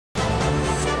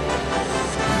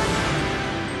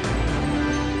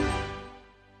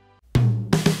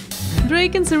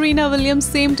Drake and Serena Williams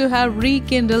seem to have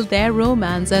rekindled their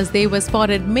romance as they were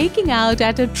spotted making out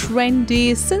at a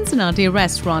trendy Cincinnati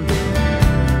restaurant.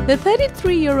 The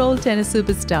 33-year-old tennis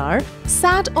superstar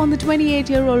sat on the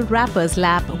 28-year-old rapper's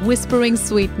lap, whispering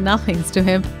sweet nothings to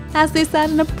him as they sat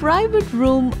in a private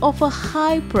room of a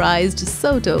high-priced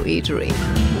Soto eatery.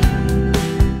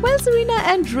 Well, Serena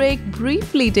and Drake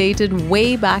briefly dated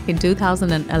way back in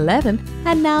 2011,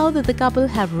 and now that the couple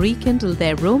have rekindled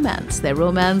their romance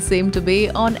seemed to be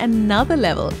on another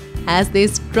level as they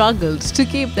struggled to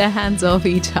keep their hands off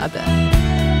each other.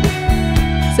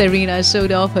 Serena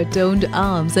showed off her toned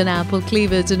arms and ample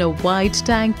cleavage in a white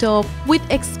tank top with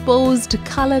exposed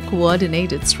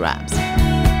color-coordinated straps.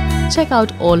 Check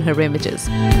out all her images.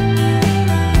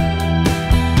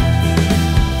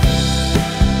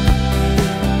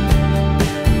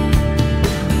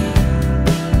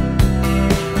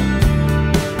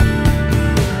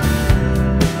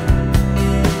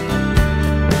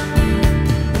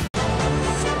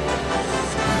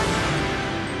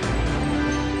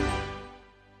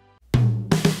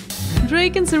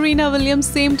 Drake and Serena Williams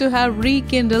seem to have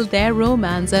rekindled their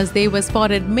romance as they were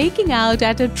spotted making out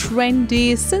at a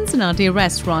trendy Cincinnati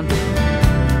restaurant.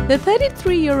 The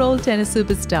 33-year-old tennis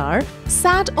superstar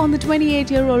sat on the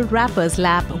 28-year-old rapper's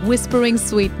lap, whispering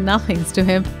sweet nothings to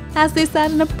him as they sat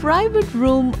in a private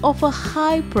room of a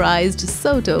high-priced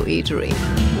Soto eatery.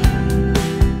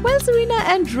 Well, Serena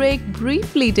and Drake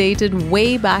briefly dated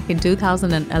way back in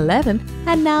 2011,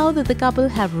 and now that the couple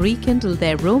have rekindled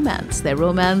their romance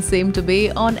seemed to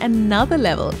be on another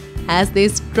level as they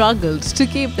struggled to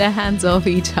keep their hands off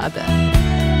each other.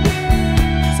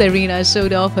 Serena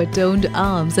showed off her toned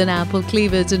arms and ample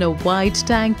cleavage in a white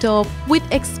tank top with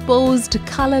exposed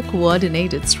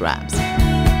color-coordinated straps.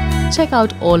 Check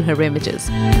out all her images.